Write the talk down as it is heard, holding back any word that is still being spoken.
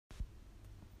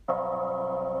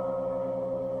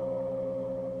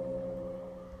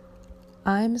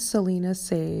I'm Selena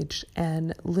Sage,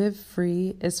 and Live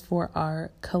Free is for our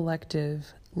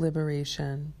collective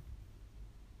liberation.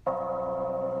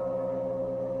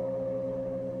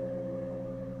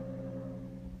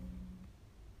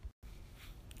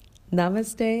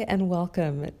 Namaste and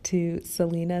welcome to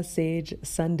Selena Sage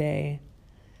Sunday.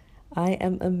 I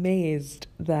am amazed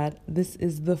that this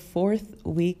is the fourth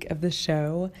week of the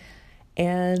show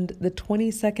and the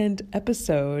 22nd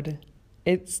episode.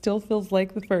 It still feels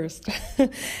like the first.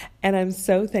 And I'm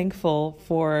so thankful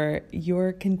for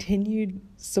your continued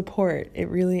support. It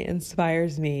really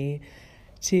inspires me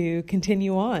to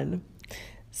continue on.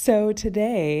 So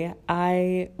today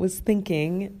I was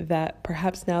thinking that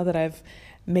perhaps now that I've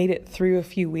made it through a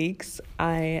few weeks,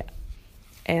 I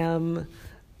am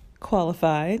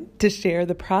qualified to share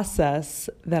the process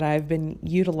that I've been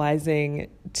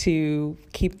utilizing to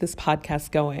keep this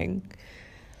podcast going.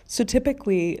 So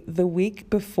typically the week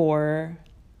before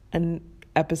an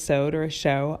episode or a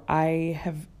show, I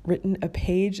have written a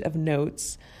page of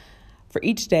notes for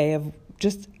each day of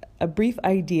just a brief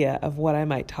idea of what I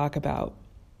might talk about.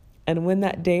 And when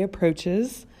that day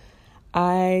approaches,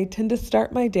 I tend to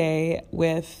start my day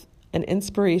with an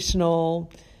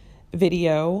inspirational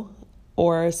video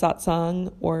or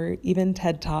satsang or even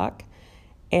TED Talk.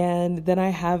 And then I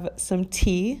have some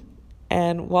tea.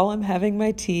 And while I'm having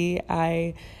my tea,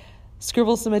 I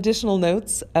scribble some additional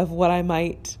notes of what I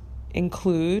might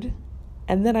include,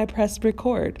 and then I press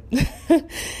record.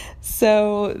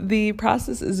 So the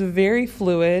process is very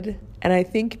fluid, and I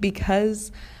think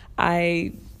because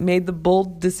I made the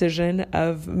bold decision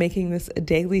of making this a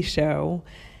daily show,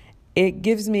 it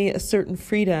gives me a certain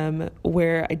freedom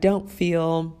where I don't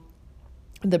feel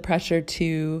the pressure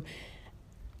to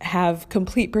have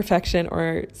complete perfection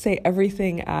or say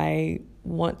everything I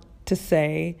want to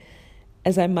say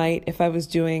as I might if I was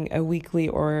doing a weekly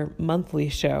or monthly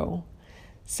show.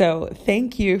 So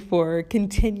thank you for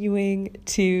continuing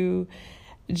to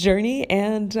journey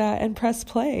and press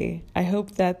play. I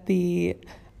hope that the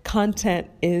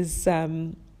content is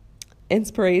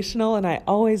inspirational, and I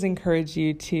always encourage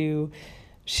you to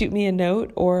shoot me a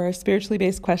note or a spiritually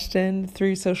based question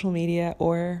through social media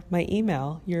or my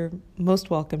email. You're most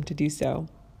welcome to do so.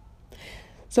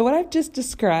 So what I've just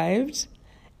described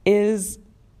is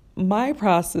my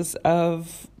process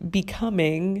of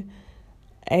becoming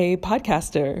a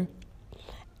podcaster.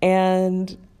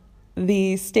 And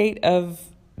the state of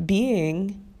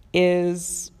being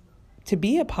is to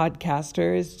be a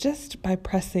podcaster is just by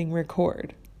pressing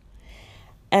record.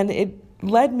 And it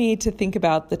led me to think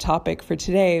about the topic for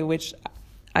today, which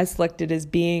I selected as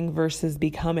being versus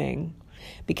becoming.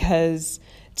 Because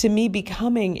to me,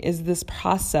 becoming is this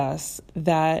process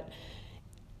that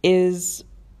is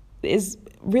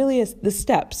really the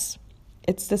steps.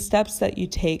 It's the steps that you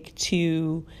take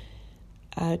to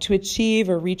achieve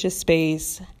or reach a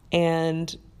space,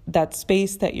 and that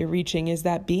space that you're reaching is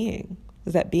that being,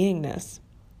 is that beingness.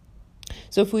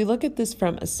 So if we look at this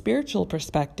from a spiritual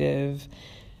perspective,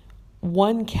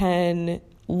 one can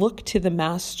look to the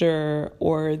master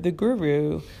or the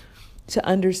guru to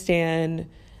understand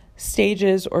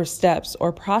stages or steps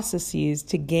or processes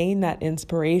to gain that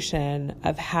inspiration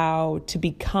of how to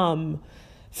become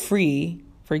free,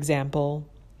 for example.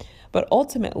 But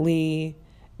ultimately,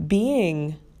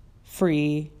 being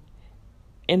free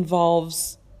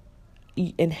involves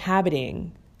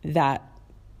inhabiting that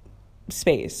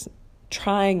space,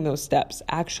 trying those steps,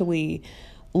 actually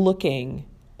looking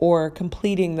or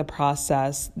completing the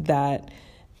process that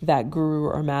guru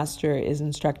or master is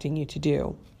instructing you to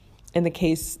do. In the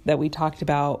case that we talked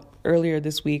about earlier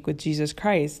this week with Jesus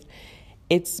Christ,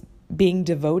 it's being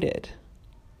devoted.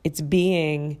 It's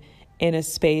being in a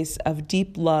space of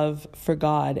deep love for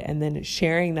God and then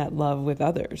sharing that love with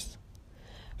others.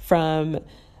 From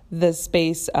the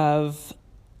space of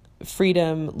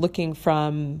freedom, looking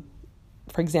from,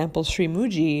 for example, Sri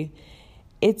Muji,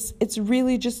 it's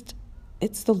really just,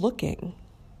 it's the looking.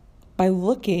 By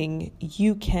looking,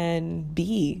 you can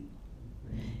be.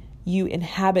 You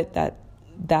inhabit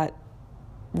that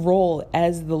role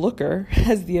as the looker,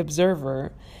 as the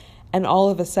observer, and all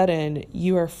of a sudden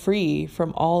you are free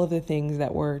from all of the things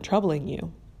that were troubling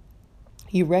you.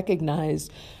 You recognize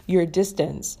your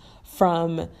distance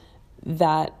from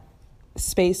that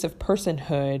space of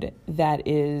personhood that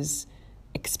is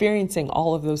experiencing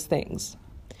all of those things.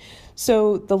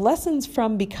 So the lessons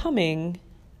from becoming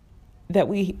that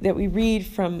we read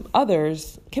from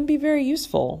others can be very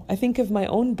useful. I think of my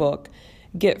own book,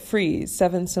 Get Free,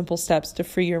 7 Simple Steps to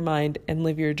Free Your Mind and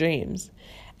Live Your Dreams.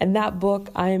 And that book,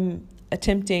 I'm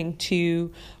attempting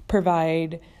to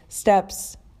provide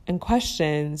steps and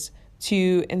questions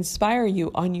to inspire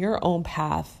you on your own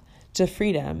path to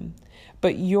freedom.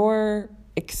 But your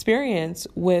experience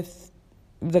with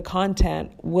the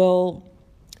content will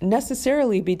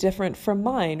necessarily be different from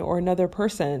mine or another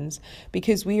person's,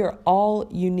 because we are all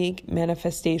unique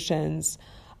manifestations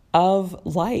of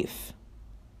life.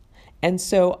 And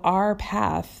so our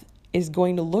path is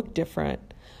going to look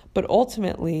different, but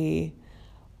ultimately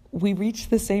we reach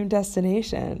the same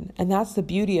destination. And that's the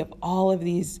beauty of all of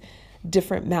these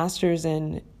different masters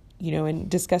and, in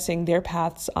discussing their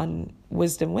paths on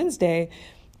Wisdom Wednesday,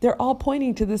 they're all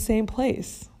pointing to the same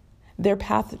place. Their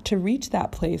path to reach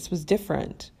that place was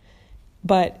different,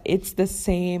 but it's the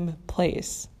same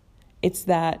place. It's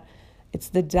the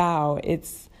Tao,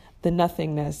 it's the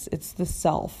nothingness, it's the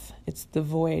self, it's the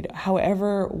void.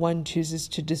 However one chooses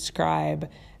to describe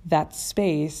that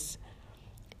space,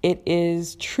 it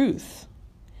is truth.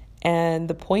 And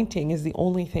the pointing is the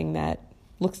only thing that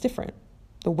looks different.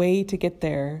 The way to get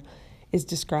there is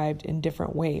described in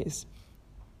different ways.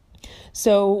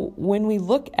 So when we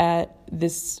look at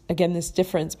this, again, this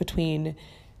difference between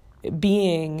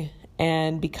being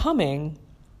and becoming,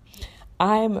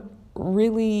 I'm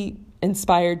really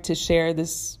inspired to share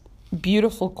this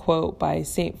beautiful quote by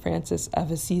St. Francis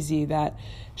of Assisi that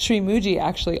Sri Muji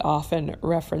actually often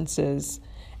references.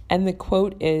 And the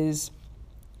quote is,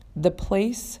 "The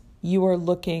place you are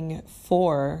looking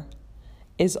for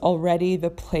is already the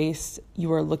place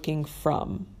you are looking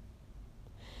from."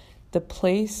 The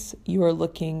place you are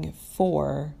looking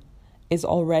for is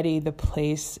already the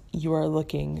place you are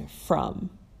looking from.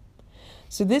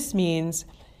 So this means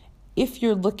if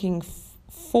you're looking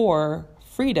for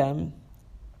freedom,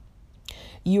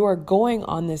 you are going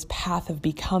on this path of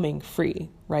becoming free,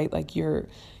 right? Like you're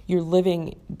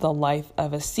living the life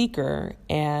of a seeker,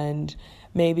 and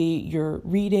maybe you're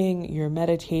reading, you're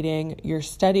meditating, you're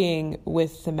studying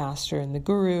with the master and the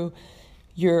guru,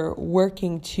 you're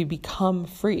working to become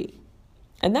free.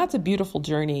 And that's a beautiful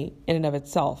journey in and of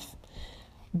itself.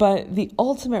 But the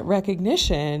ultimate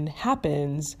recognition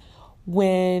happens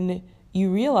when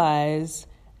you realize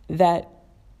that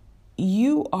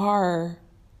you are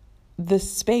the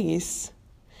space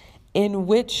in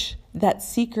which that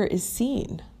seeker is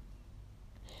seen.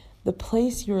 The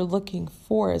place you're looking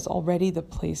for is already the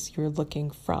place you're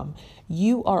looking from.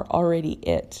 You are already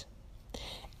it.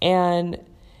 And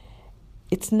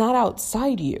it's not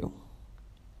outside you.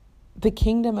 The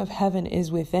kingdom of heaven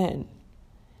is within.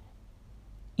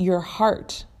 Your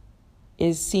heart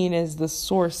is seen as the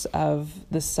source of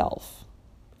the self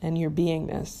and your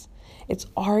beingness. It's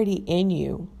already in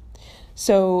you.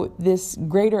 So this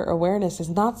greater awareness is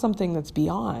not something that's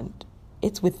beyond.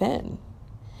 It's within.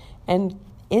 And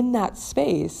in that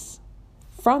space,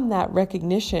 from that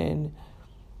recognition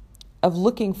of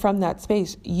looking from that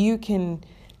space, you can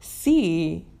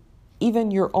see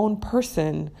even your own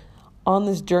person on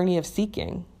this journey of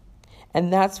seeking.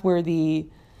 And that's where the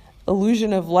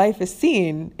illusion of life is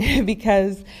seen,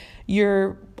 because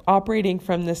you're operating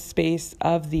from this space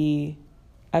of the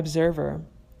observer.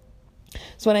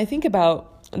 So when I think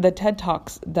about the TED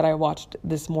Talks that I watched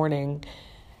this morning,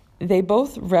 they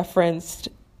both referenced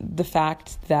the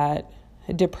fact that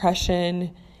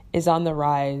depression is on the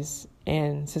rise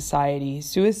in society.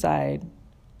 Suicide,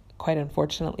 quite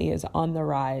unfortunately, is on the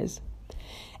rise.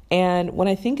 And when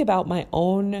I think about my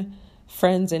own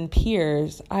friends and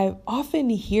peers, I often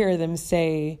hear them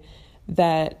say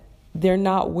that they're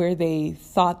not where they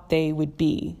thought they would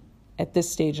be at this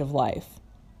stage of life.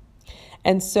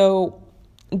 And so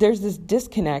there's this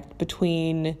disconnect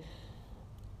between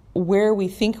where we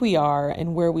think we are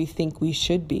and where we think we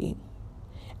should be.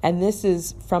 And this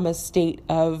is from a state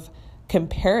of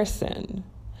comparison,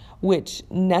 which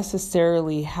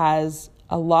necessarily has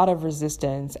a lot of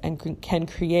resistance and can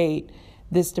create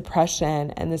this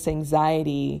depression and this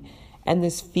anxiety and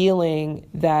this feeling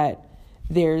that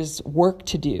there's work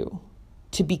to do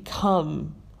to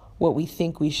become what we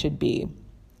think we should be.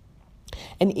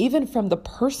 And even from the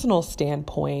personal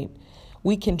standpoint,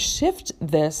 we can shift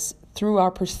this through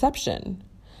our perception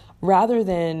rather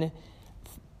than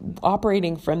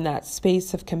operating from that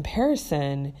space of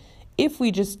comparison. If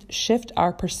we just shift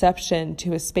our perception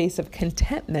to a space of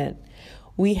contentment,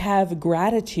 we have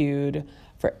gratitude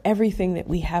for everything that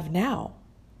we have now.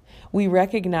 We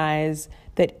recognize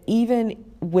that even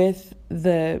with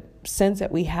the sense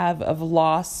that we have of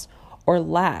loss or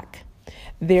lack,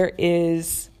 there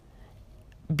is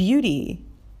beauty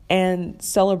and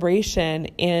celebration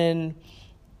in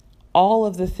all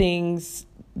of the things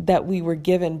that we were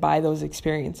given by those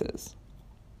experiences.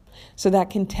 So that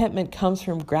contentment comes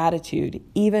from gratitude,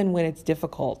 even when it's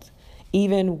difficult,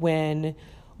 even when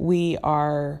we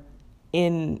are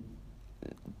in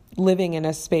living in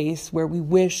a space where we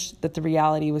wish that the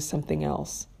reality was something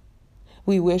else.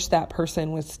 We wish that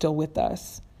person was still with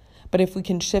us. But if we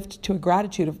can shift to a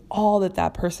gratitude of all that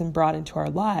that person brought into our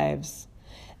lives,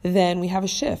 then we have a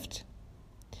shift.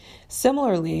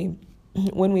 Similarly,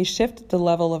 when we shift the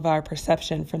level of our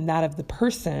perception from that of the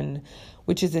person,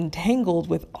 which is entangled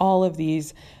with all of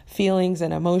these feelings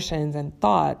and emotions and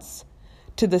thoughts,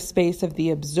 to the space of the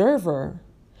observer,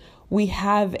 we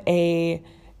have a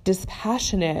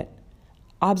dispassionate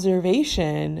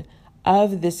observation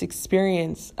of this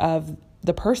experience of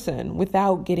the person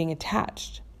without getting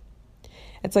attached.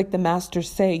 It's like the masters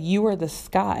say, you are the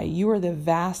sky, you are the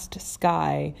vast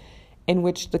sky in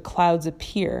which the clouds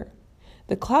appear.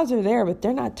 The clouds are there, but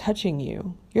they're not touching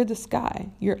you. You're the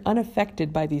sky. You're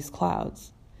unaffected by these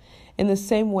clouds. In the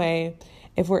same way,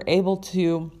 if we're able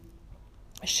to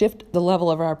shift the level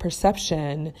of our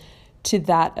perception to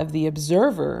that of the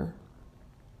observer,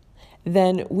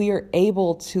 then we are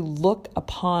able to look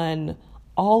upon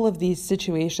all of these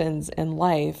situations in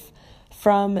life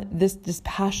from this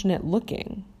dispassionate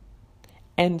looking.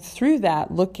 And through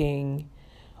that looking,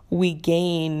 we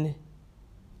gain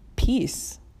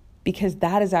peace, because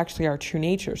that is actually our true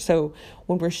nature. So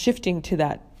when we're shifting to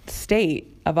that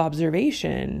state of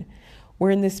observation,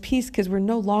 we're in this peace because we're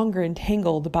no longer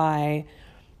entangled by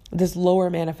this lower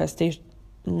manifestation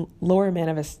of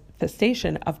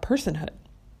personhood.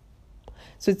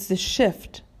 So it's the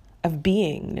shift of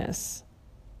beingness,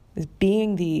 this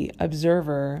being the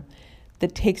observer,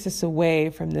 that takes us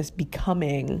away from this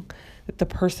becoming that the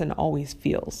person always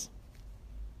feels.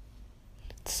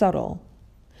 It's subtle,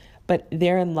 but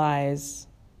therein lies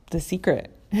the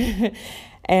secret.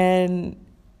 And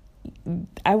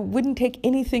I wouldn't take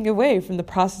anything away from the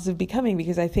process of becoming,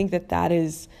 because I think that that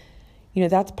is,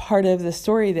 that's part of the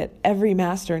story that every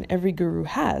master and every guru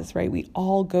has, right? We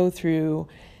all go through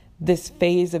this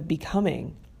phase of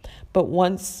becoming. But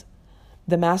once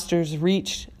the masters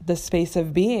reach the space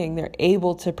of being, they're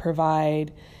able to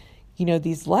provide,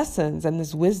 these lessons and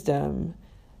this wisdom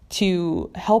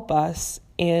to help us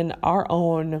in our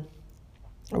own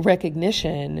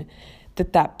recognition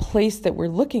that that place that we're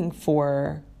looking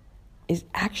for is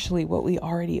actually what we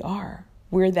already are.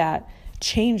 We're that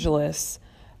changeless,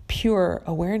 pure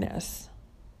awareness.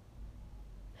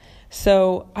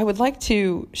 So I would like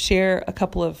to share a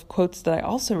couple of quotes that I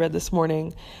also read this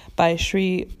morning by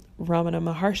Sri Ramana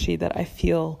Maharshi that I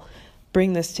feel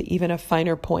bring this to even a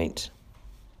finer point.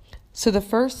 So the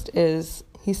first is,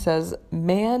 he says,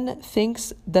 man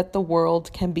thinks that the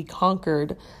world can be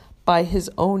conquered by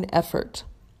his own effort.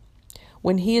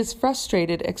 When he is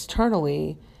frustrated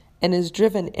externally and is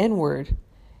driven inward,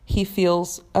 he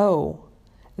feels, oh,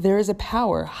 there is a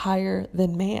power higher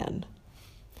than man.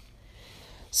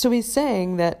 So he's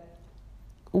saying that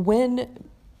when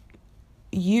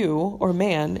you or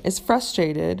man is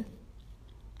frustrated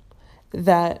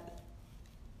that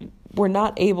we're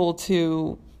not able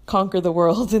to conquer the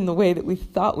world in the way that we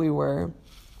thought we were,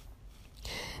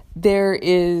 there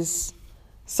is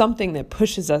something that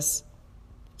pushes us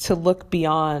to look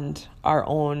beyond our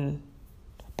own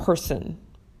person.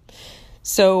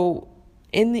 So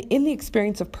in the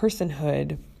experience of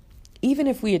personhood, even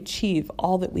if we achieve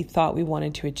all that we thought we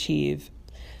wanted to achieve,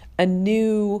 a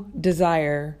new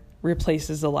desire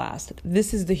replaces the last.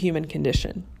 This is the human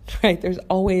condition, right? There's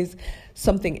always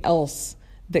something else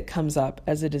that comes up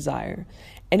as a desire.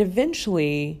 And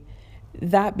eventually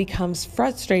that becomes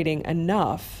frustrating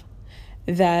enough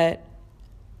that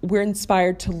we're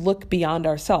inspired to look beyond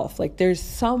ourselves. Like there's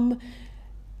something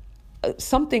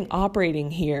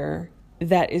operating here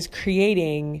that is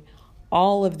creating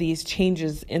all of these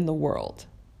changes in the world.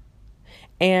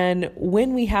 And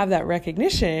when we have that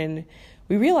recognition,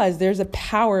 we realize there's a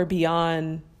power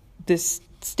beyond this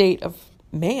state of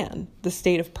man, the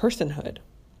state of personhood.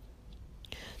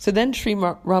 So then Sri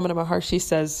Ramana Maharshi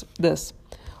says this: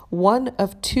 one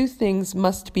of two things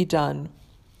must be done.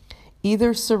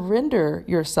 Either surrender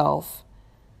yourself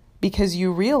because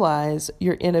you realize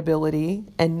your inability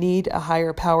and need a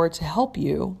higher power to help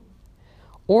you,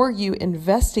 or you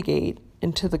investigate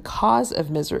into the cause of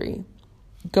misery,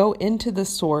 go into the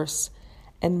source,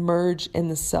 and merge in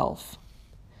the self.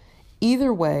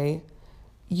 Either way,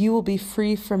 you will be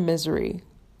free from misery.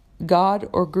 God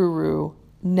or Guru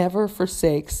never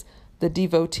forsakes the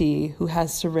devotee who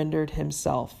has surrendered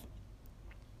himself.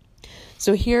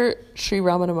 So here, Sri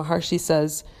Ramana Maharshi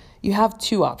says, you have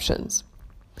two options.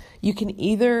 You can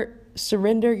either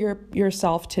surrender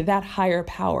yourself to that higher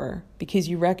power because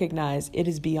you recognize it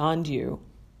is beyond you.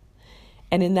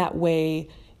 And in that way,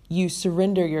 you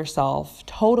surrender yourself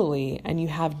totally and you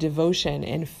have devotion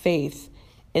and faith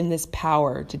in this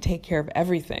power to take care of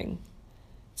everything.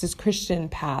 It's this Christian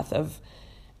path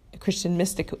Christian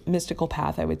mystical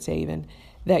path, I would say even,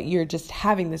 that you're just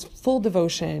having this full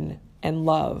devotion and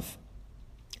love.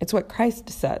 It's what Christ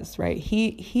says, right?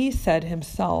 He said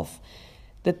himself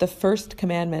that the first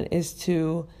commandment is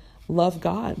to love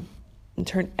God and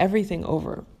turn everything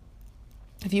over.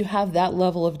 If you have that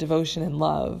level of devotion and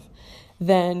love,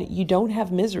 then you don't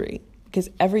have misery, because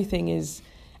everything is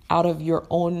out of your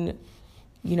own,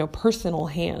 personal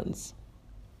hands.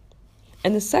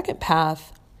 And the second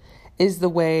path is the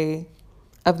way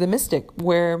of the mystic,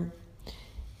 where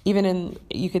even in,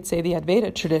 you could say, the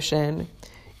Advaita tradition,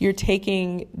 you're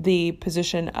taking the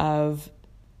position of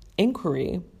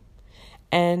inquiry,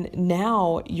 and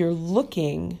now you're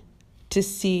looking to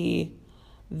see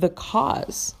the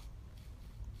cause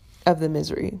of the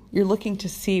misery. You're looking to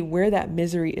see where that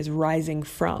misery is rising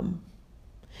from.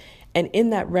 And in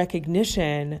that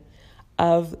recognition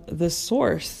of the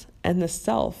source and the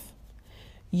self,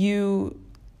 you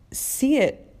see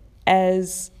it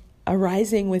as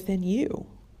arising within you.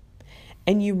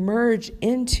 And you merge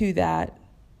into that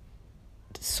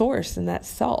source and that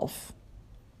self.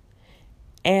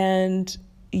 And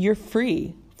you're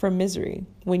free from misery.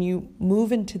 When you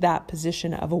move into that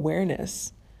position of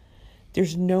awareness,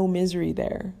 there's no misery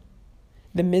there.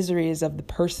 The misery is of the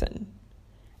person.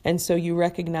 And so you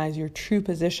recognize your true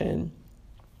position,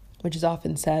 which is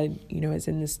often said,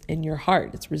 is in your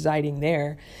heart. It's residing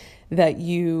there, that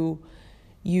you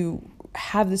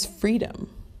have this freedom.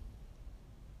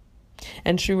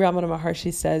 And Sri Ramana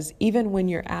Maharshi says, even when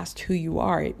you're asked who you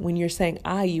are, when you're saying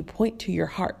I, you point to your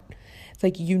heart. It's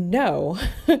like,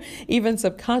 even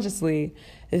subconsciously,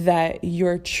 that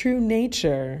your true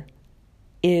nature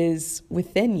is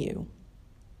within you.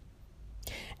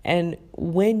 And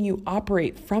when you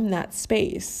operate from that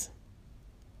space,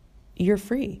 you're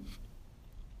free.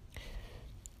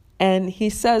 And he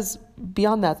says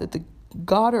beyond that the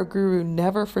God or guru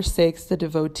never forsakes the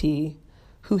devotee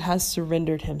who has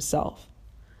surrendered himself.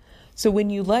 So when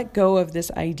you let go of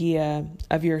this idea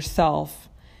of yourself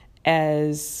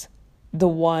as the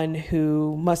one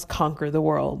who must conquer the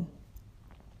world,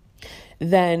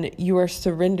 then you are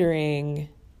surrendering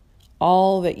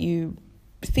all that you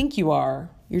think you are.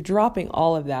 You're dropping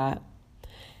all of that.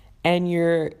 And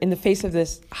you're in the face of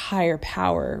this higher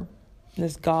power,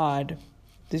 this God,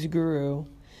 this guru,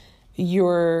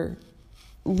 you're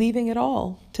leaving it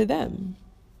all to them.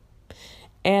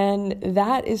 And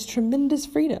that is tremendous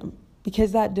freedom,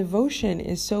 because that devotion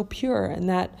is so pure and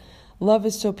that love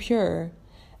is so pure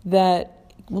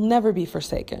that it will never be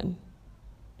forsaken.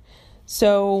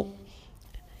 So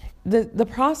the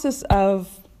process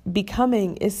of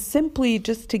becoming is simply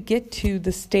just to get to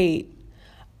the state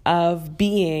of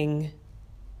being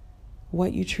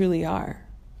what you truly are,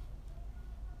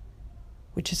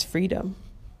 which is freedom,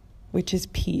 which is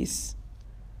peace,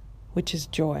 which is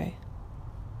joy.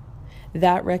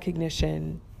 That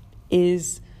recognition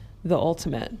is the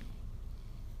ultimate.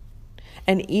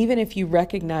 And even if you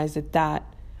recognize that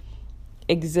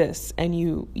exists and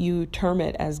you term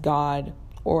it as God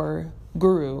or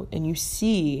guru, and you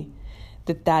see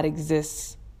that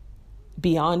exists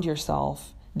beyond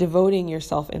yourself, devoting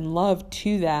yourself in love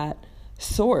to that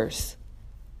source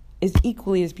is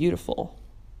equally as beautiful.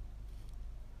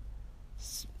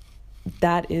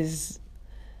 That is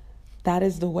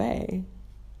the way.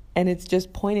 And it's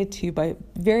just pointed to by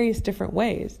various different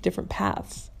ways, different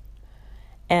paths.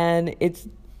 And it's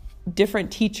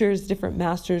different teachers, different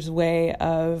masters' way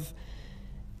of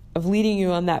leading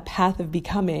you on that path of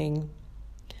becoming,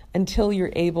 until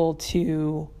you're able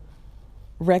to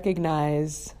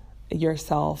recognize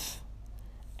yourself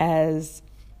as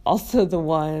also the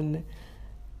one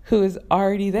who is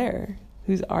already there,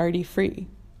 who's already free.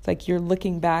 It's like you're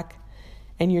looking back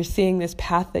and you're seeing this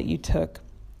path that you took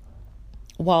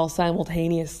while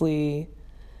simultaneously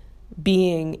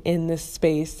being in this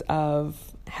space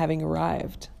of having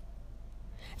arrived.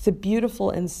 It's a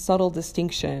beautiful and subtle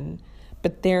distinction,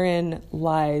 but therein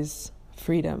lies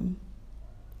freedom.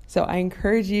 So I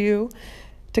encourage you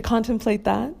to contemplate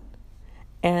that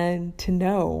and to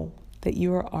know that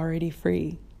you are already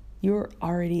free. You are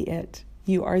already it.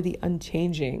 You are the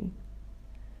unchanging.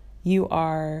 You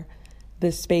are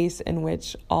the space in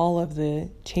which all of the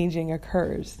changing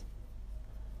occurs.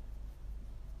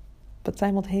 But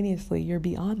simultaneously, you're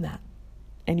beyond that,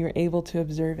 and you're able to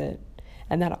observe it.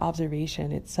 And that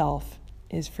observation itself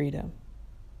is freedom.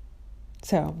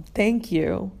 So thank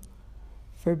you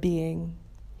for being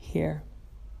here.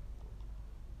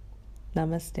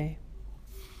 Namaste.